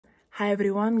Hi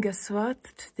everyone, guess what?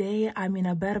 Today I'm in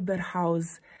a Berber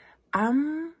house.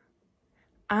 No,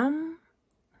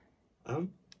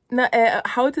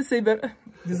 how to say Berber?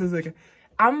 This is okay.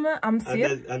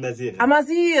 Amazigh.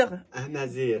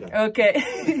 Amazigh. Okay.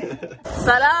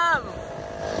 Salam.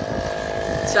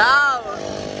 Ciao.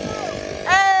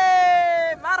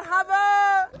 Hey,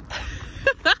 marhaba.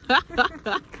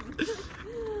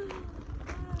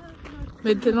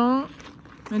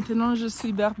 Maintenant, je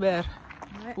suis berbère.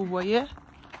 Ouais. Vous voyez?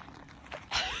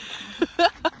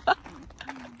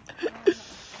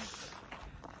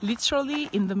 Literally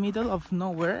in the middle of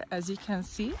nowhere, as you can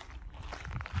see.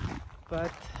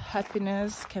 But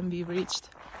happiness can be reached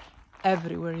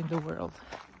everywhere in the world.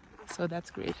 So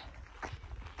that's great.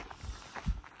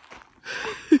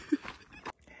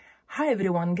 Hi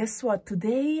everyone, guess what?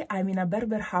 Today I'm in a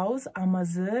Berber house,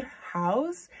 Amazigh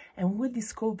House, and we'll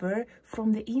discover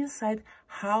from the inside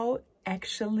how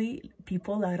actually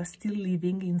people are still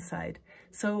living inside.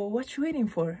 So what you waiting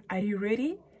for? Are you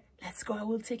ready? Let's go, I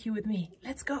will take you with me.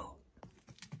 Let's go.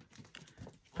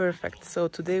 Perfect. So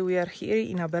today we are here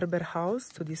in a Berber house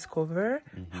to discover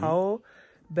how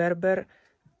Berber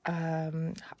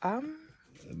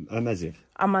Amazigh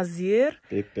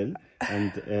people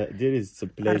and there is a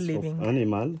place of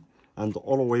animal, and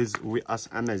always we as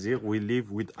Amazigh we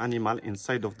live with animal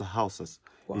inside of the houses.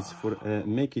 Wow. It's for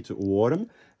make it warm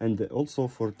and also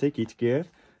for take it care.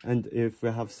 And if we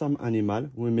have some animal,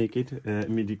 we make it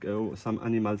some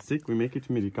animal sick, we make it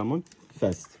medicament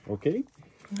fast. Okay.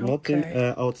 Nothing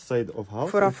outside of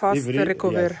house. For a fast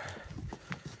recovery. Yes.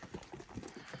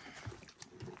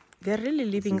 They're really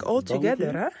living all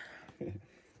together, huh?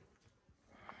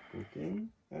 Cooking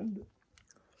and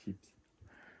sheep.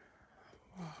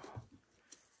 Wow.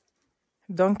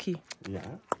 Donkey.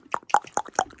 Yeah.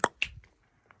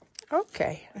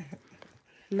 Okay.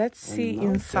 Let's see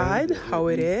inside how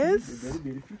it is.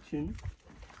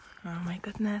 Oh my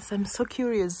goodness, I'm so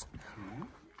curious.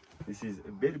 This is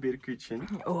a Berber kitchen.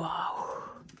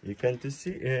 Wow. You can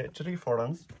see 3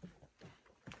 forums.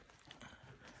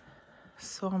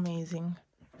 So amazing.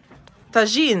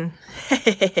 Tagine.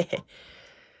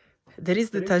 There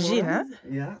is the tagine, huh?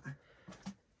 Yeah.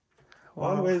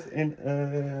 Wow. Always in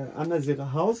Amazigh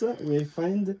house we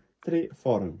find 3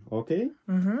 forums, okay?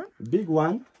 Big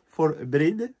one for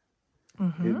bread.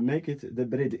 You make it the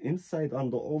bread inside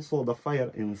and also the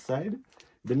fire inside.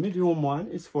 The medium one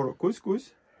is for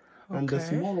couscous. And the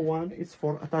small one is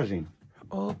for a tagine.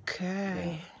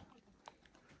 Okay. Yeah.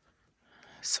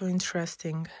 So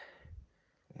interesting.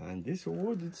 And this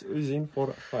wood is using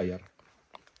for fire.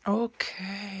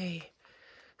 Okay.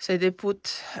 So they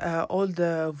put all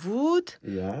the wood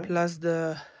plus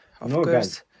the, of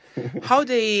course. How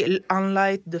they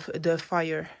unlight the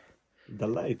fire? The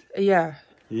light? Yeah.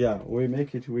 Yeah, we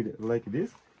make it with like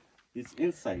this. It's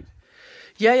inside.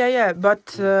 Yeah. But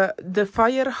the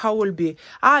fire, how will be?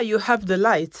 Ah, you have the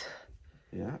light.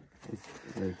 Yeah, it's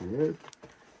like this.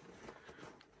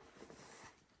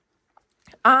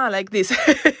 Ah, like this.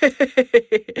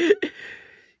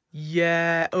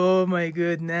 Yeah. Oh my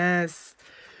goodness.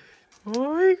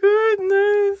 Oh my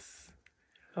goodness.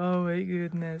 Oh my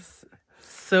goodness.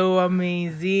 So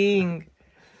amazing.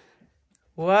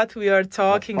 What we are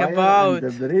talking about.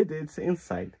 And the bread, it's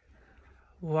inside.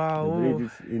 Wow. The bread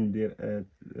is in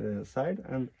the side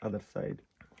and other side.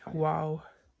 Wow.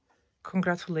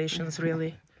 Congratulations,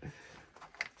 really.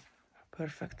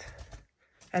 Perfect.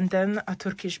 And then a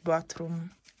Turkish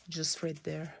bathroom just right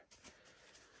there.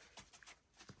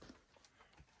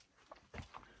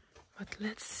 But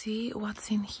let's see what's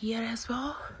in here as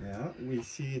well. Yeah, we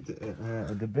see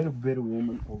the Berber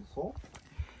woman also.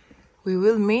 We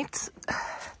will meet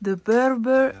the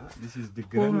Berber this is the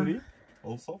granary woman.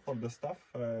 Also for the stuff,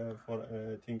 for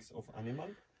things of animal.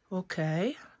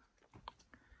 Okay.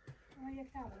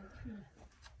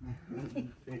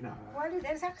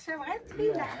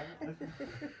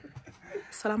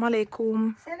 السلام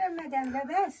عليكم. سلام مدام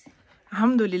لاباس.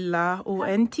 الحمد لله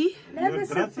وانتي؟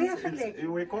 لاباس ربي يخليك.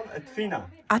 We call it Atfina.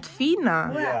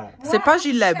 Atfina. Yeah. C'est pas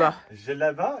جلابة.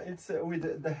 Jellaba, it's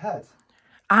with the hat.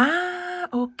 Ah,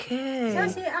 okay.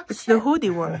 It's the hoodie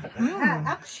one.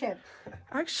 أقشب.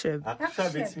 أقشب.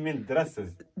 أقشب, it means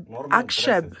dresses.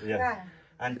 أقشب. Yeah.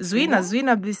 And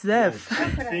زوينة بزاف.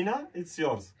 Atfina, it's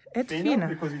yours. Atfina.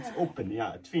 Because it's open,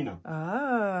 yeah, Atfina.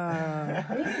 Ah.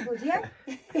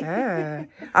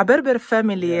 A Berber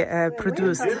family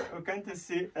produced. You can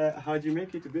see how do you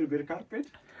make it Berber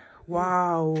carpet.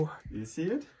 Wow. You see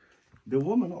it? The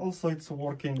woman also it's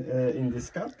working in this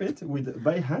carpet with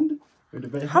by hand.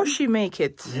 How she make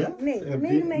it? Yeah.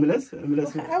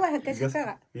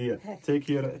 Yeah. Take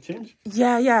your change.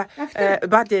 Yeah.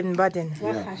 بعدين.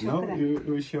 Yeah. Now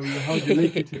we show you how to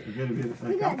make it.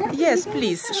 Yes,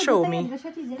 please show me.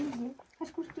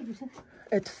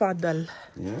 اتفضل.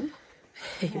 Yeah.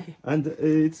 And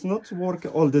it's not work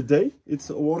all the day.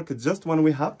 It's work just when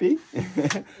we're happy.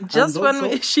 Just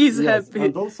when she's happy.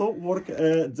 And also work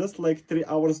just like 3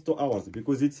 hours, 2 hours,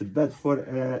 because it's bad for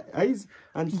eyes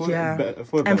and for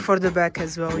and for the back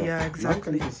as well. Yeah,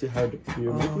 exactly. Now can you see how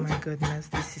you make my goodness,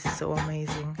 this is so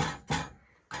amazing.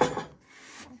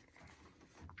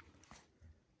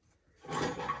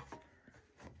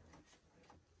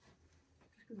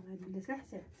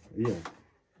 Yeah.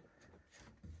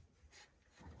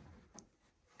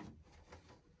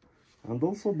 And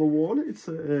also the wall, it's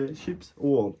a sheep's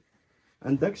wall,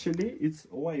 and actually it's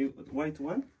white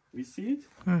one. We see it.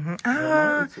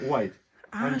 Now it's white.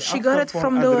 And she got it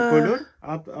from other the color.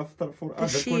 After for other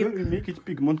sheep. color, we make it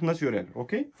pigment natural.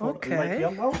 Okay. For like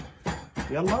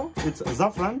yellow, it's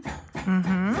saffron.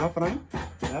 Saffron.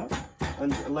 Yeah.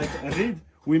 And like red,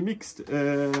 we mixed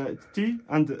tea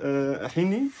and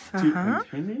honey. Tea and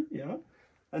honey. Yeah.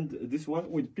 And this one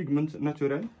with pigment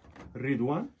natural, red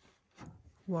one.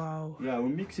 Wow. Yeah, we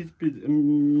mix it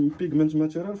pigment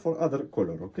material for other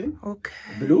color, okay? Okay.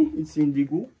 Blue, it's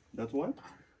indigo, that one.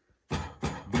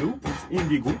 Blue, it's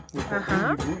indigo.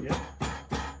 Indigo, yeah.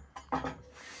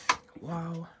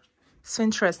 Wow. So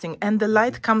interesting. And the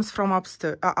light comes from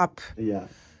upstairs, up. Yeah.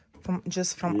 From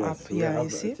up. Yeah, you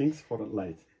see? Things for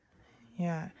light.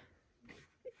 Yeah.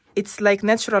 It's like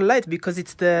natural light because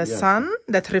it's the sun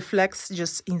that reflects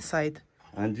just inside.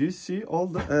 And you see all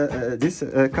the this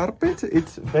carpet,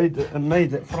 it's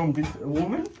made from this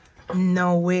woman.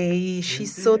 No way,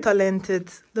 she's so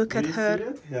talented. Look at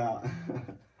her. Yeah.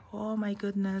 Oh my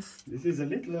goodness. This is a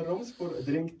little room for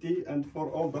drink tea and for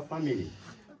all the family.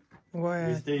 Wow.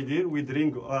 We stay there, we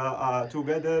drink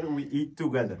together, we eat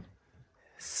together.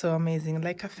 So amazing,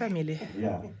 like a family.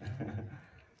 Yeah.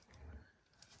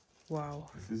 Wow.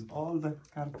 This is all the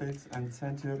carpets and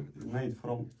center made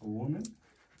from a woman.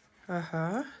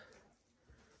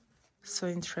 So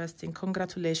interesting.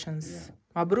 Congratulations.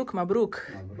 Mabruk.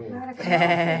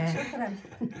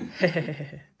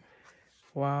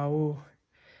 Wow.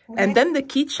 And then the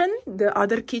kitchen, the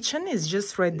other kitchen is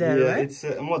just right there, right? It's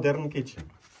a modern kitchen.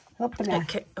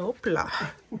 Okay. Hopla.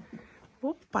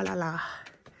 Hopala.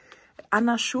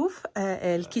 أنا أشوف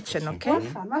الكيتشن. Okay.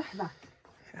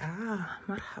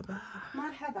 مرحبا.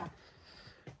 مرحبا.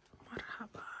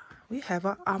 We have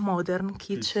a modern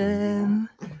kitchen.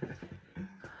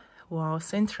 Wow,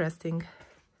 so interesting.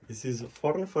 This is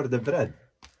forn for the bread.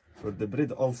 For the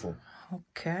bread also.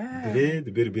 Okay.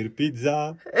 Bread, Berber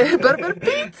pizza. Berber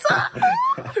pizza!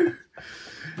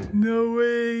 No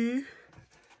way.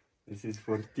 This is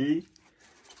for tea.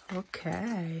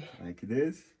 Okay. Like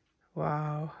this.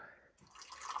 Wow.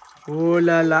 Oh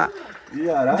la la.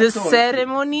 Yeah, the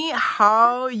ceremony,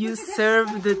 how you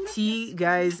serve the tea,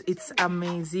 guys, it's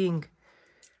amazing.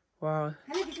 Wow.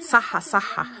 Saha.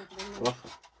 Saha.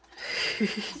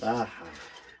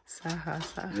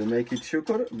 You make it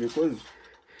sugar because...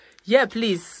 Yeah,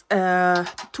 please. 2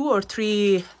 or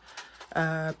 3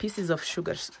 pieces of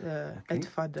sugar.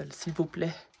 اتفضل, s'il vous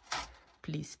plaît.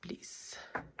 Please.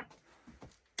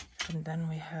 And then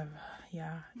we have,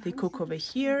 they cook over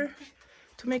here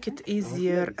to make it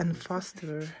easier and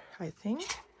faster, I think.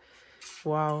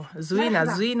 Wow,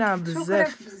 زوينة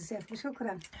بزاف.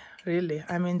 شكرا. Really,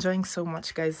 I'm enjoying so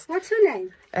much, guys. What's your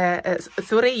name?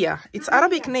 Thuraya. It's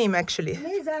Arabic name, actually.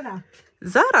 Zara.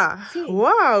 Zara.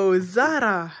 Wow,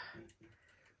 Zara.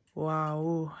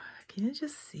 Wow. Can you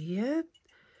just see it?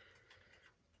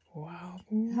 Wow.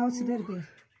 House Berber.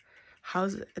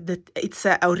 House that it's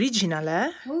original,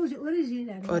 eh?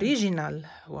 Original.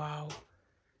 Wow.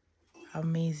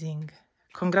 Amazing.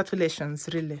 Congratulations,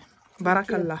 really.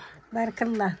 Barakallah.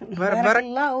 Barakallah.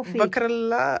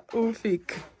 Barakallah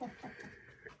ufik.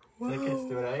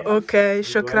 Wow. Okay,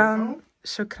 shukran.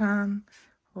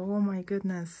 Oh my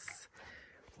goodness.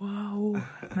 Wow.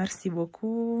 Merci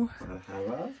beaucoup.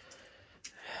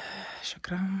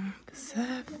 Shukran.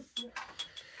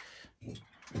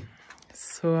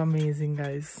 So amazing,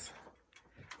 guys.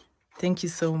 Thank you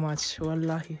so much.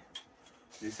 Wallahi.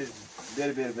 This is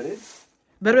Berber bread.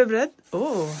 Berber bread?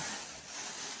 Oh.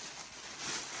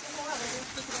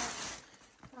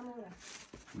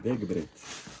 Big bread.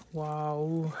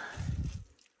 Wow.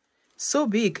 So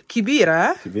big.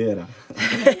 كبيرة. كبيرة.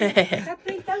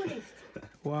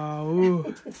 واو.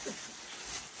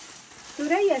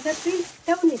 ثريا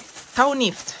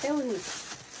تونفت.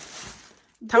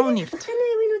 تونفت.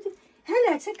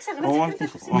 هلا تكسر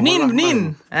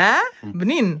بنين ها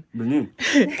بنين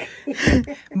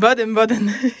Baden.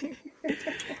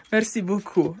 Merci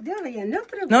beaucoup.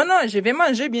 No, je vais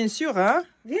manger bien sûr, hein?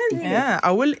 Yeah,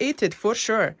 I will eat it for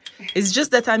sure. It's just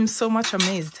that I'm so much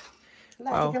amazed.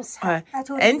 Wow.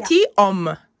 أنتي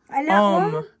أم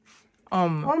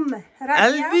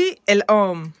قلبي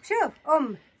الأم. شوف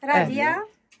راديا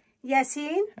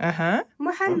ياسين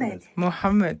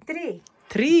محمد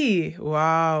 3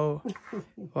 واو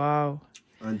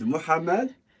عند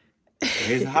محمد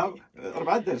يذهب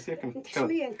 4 درس ياك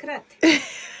شويه نكرات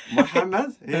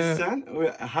محمد يسان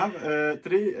have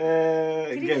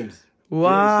 3 games.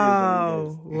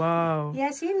 Wow.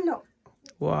 ياسين نو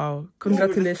Wow.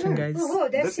 Congratulations guys. هو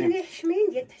دارسيني حشمين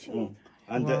ديال التحشمين.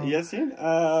 And Yasin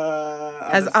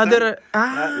as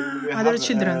other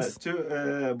children.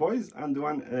 2 boys and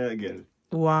 1 girl.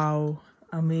 Wow.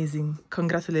 Amazing.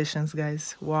 Congratulations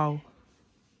guys. Wow.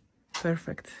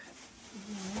 Perfect.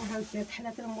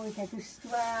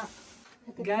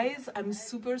 Guys, I'm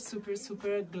super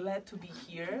glad to be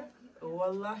here.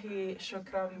 Wallahi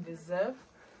shukran bizaf.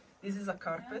 This is a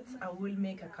carpet. I will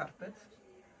make a carpet.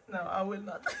 No, I will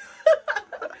not.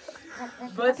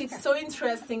 But it's so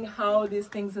interesting how these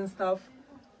things and stuff.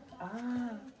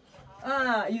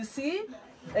 You see?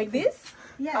 Like this?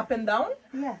 Yeah. Up and down?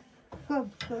 Yeah. Go.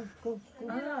 To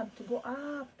go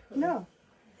up. No.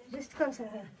 Just come so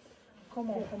here. Come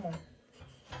on.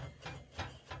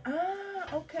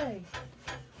 Okay.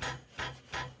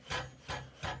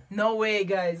 No way,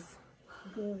 guys.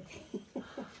 Good.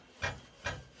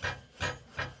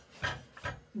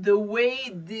 The way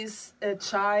this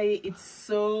chai, it's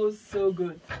so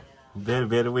good.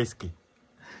 Berber whiskey.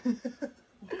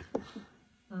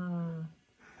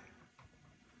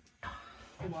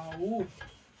 Wow.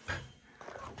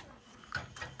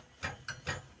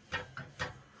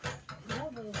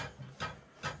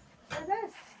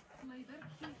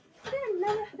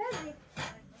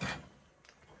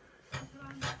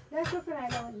 لا شكرا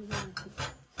على والديك.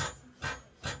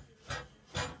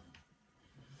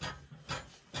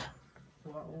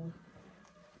 Wow.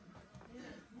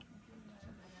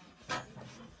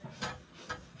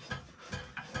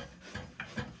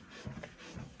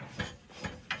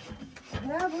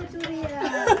 برافو سوريا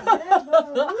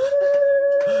برافو.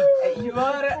 You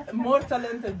are more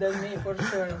talented than me for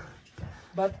sure.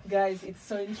 But guys, it's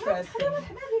so interesting.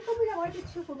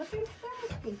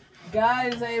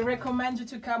 Guys, I recommend you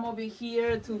to come over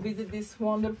here to visit this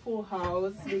wonderful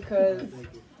house because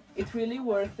it's really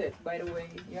worth it, by the way.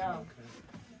 Yeah.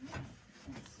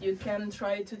 You can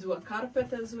try to do a carpet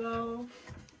as well.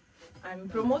 I'm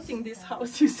promoting this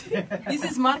house, you see. This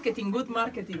is marketing, good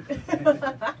marketing.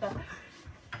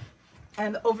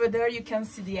 And over there you can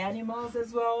see the animals as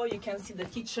well. You can see the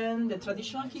kitchen, the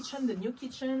traditional kitchen, the new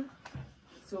kitchen.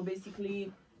 So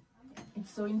basically,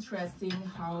 it's so interesting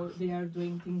how they are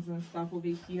doing things and stuff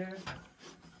over here.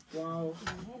 Wow.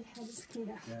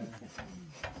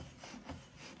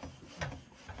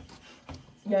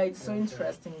 Yeah, it's so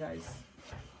interesting, guys.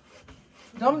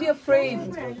 Don't be afraid.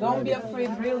 Don't be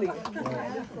afraid, really.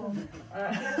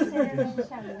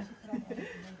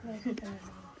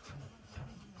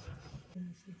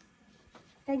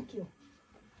 Thank you.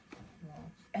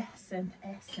 Ahsan.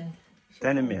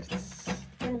 Tanimert.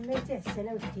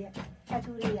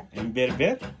 In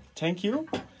Berber, thank you.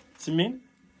 It means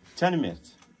Tanimert.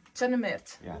 Tanimert.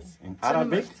 Yes. In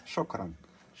Arabic, shukran.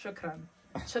 Shukran.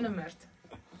 Tanimert.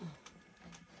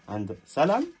 And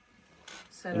salam.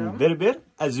 Salam. In Berber,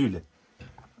 azule.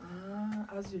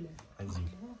 Azule.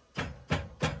 Azule.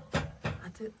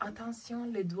 Attention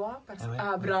les doigts parce que...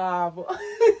 Ah, bravo.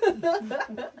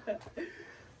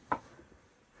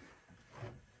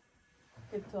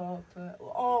 C'est top.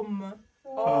 Homme.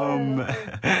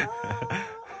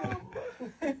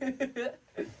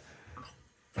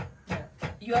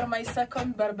 You are my second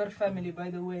Berber family, by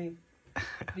the way,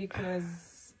 because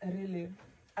really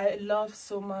I love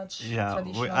so much traditional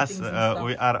things and stuff.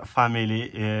 We are family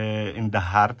in the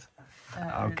heart.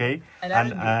 Okay,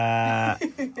 and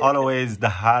always the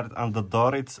heart and the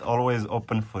door, it's always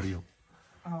open for you.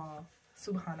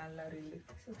 Subhanallah, really.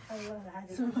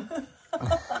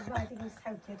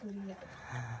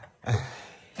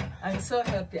 I'm so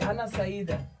happy. أنا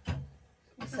سعيدة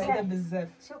بزاف.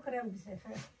 شكرا بزاف.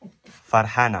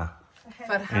 Farhana.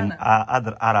 In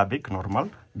other Arabic, normal,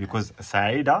 because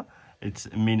Saida, it's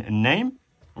mean name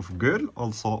of girl,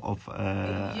 also of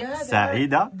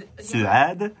Saida,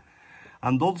 Suad.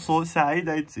 And also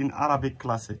Saida, it's in Arabic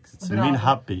classics. It's mean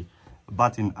happy.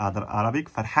 But in other Arabic,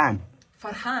 Farhan.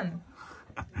 Farhan.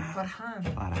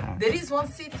 There is one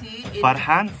city in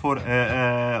Farhan for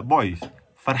boys.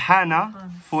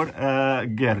 Farhana for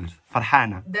girls.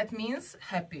 Farhana. That means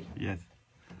happy. Yes.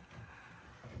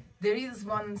 There is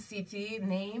one city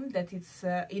name that it's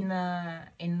in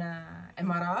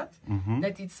Emirat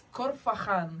that it's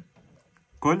Korfahan.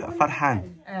 Kul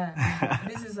Farhan.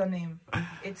 This is a name.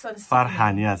 It's a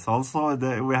Farhan, yes. Also,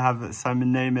 we have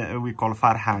some name we call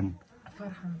Farhan.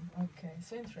 Farhan. Okay,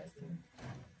 so interesting.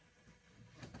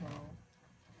 Wow.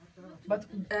 But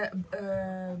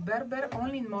Berber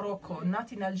only in Morocco,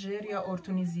 not in Algeria or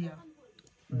Tunisia.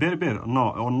 Berber, no,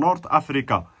 or North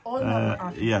Africa. All North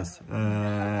Africa. Yes,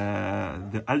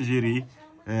 the Algeria,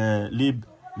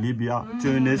 Libya,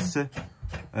 Tunis,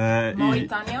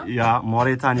 Mauritania. Yeah,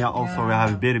 Mauritania also we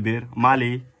have Berber.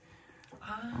 Mali,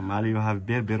 Mali we have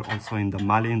Berber also in the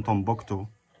Mali in Timbuktu.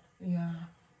 Yeah,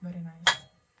 very nice.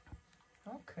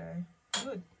 Okay,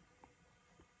 good.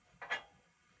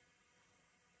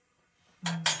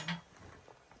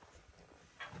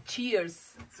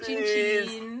 Cheers. Chin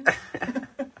chin.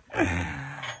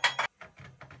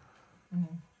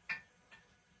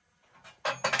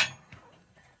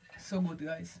 So good,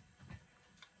 guys.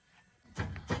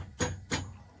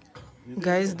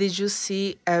 Guys, did you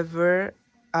see ever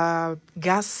a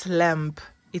gas lamp?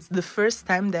 It's the first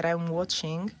time that I'm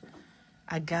watching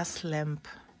a gas lamp.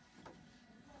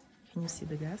 Can you see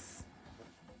the gas?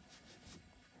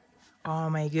 Oh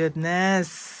my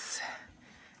goodness.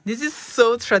 This is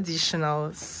so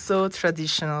traditional, so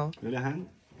traditional. Your hand.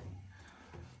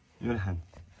 Your hand.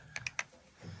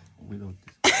 Without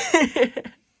this.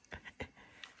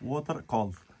 Water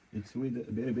cold. It's with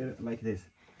very like this.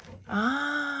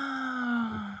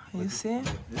 Ah, you see?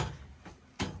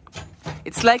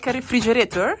 It's like a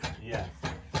refrigerator. Yes.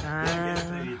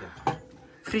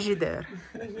 Frigidaire.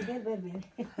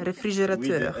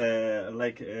 Refrigerator. With,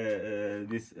 like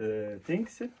these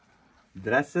things,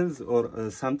 dresses or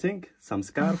something, some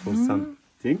scarf or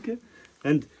something,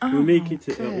 and we make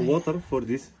it water for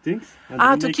these things.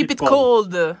 And To keep it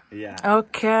cold. Yeah.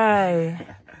 Okay.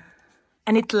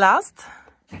 And it lasts?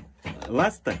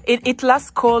 Last time. It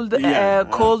lasts cold,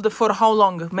 cold for how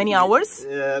long? Many hours?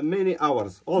 Many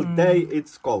hours. All day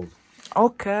it's cold.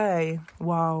 Okay.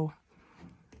 Wow.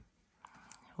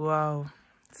 Wow.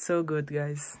 So good,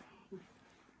 guys.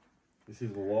 This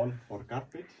is the wall for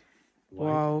carpet.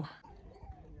 Wow.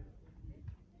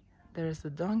 There's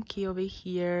the donkey over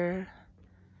here.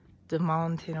 The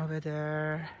mountain over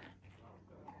there.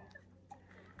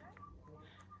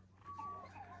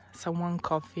 Someone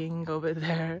coughing over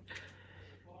there.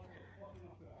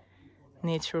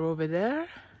 Nature over there.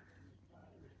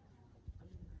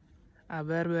 A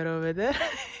Berber over there.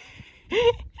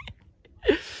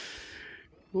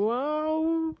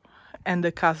 Wow. And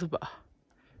the Kasbah.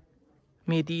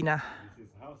 Medina. This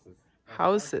is houses.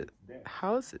 Houses.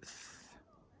 Houses.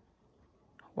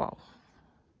 Wow.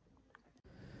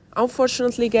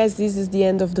 Unfortunately, guys, this is the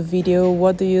end of the video.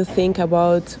 What do you think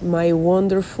about my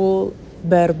wonderful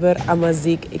Berber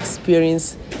Amazigh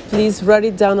experience? Please write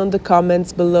it down on the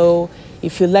comments below.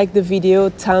 If you like the video,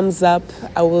 thumbs up.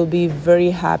 I will be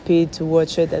very happy to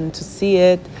watch it and to see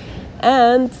it.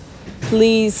 And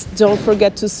please don't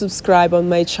forget to subscribe on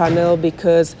my channel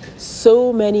because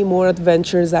so many more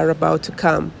adventures are about to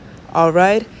come. All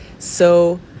right?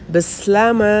 So,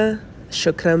 bislama.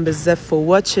 Shukran bzaf for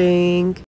watching.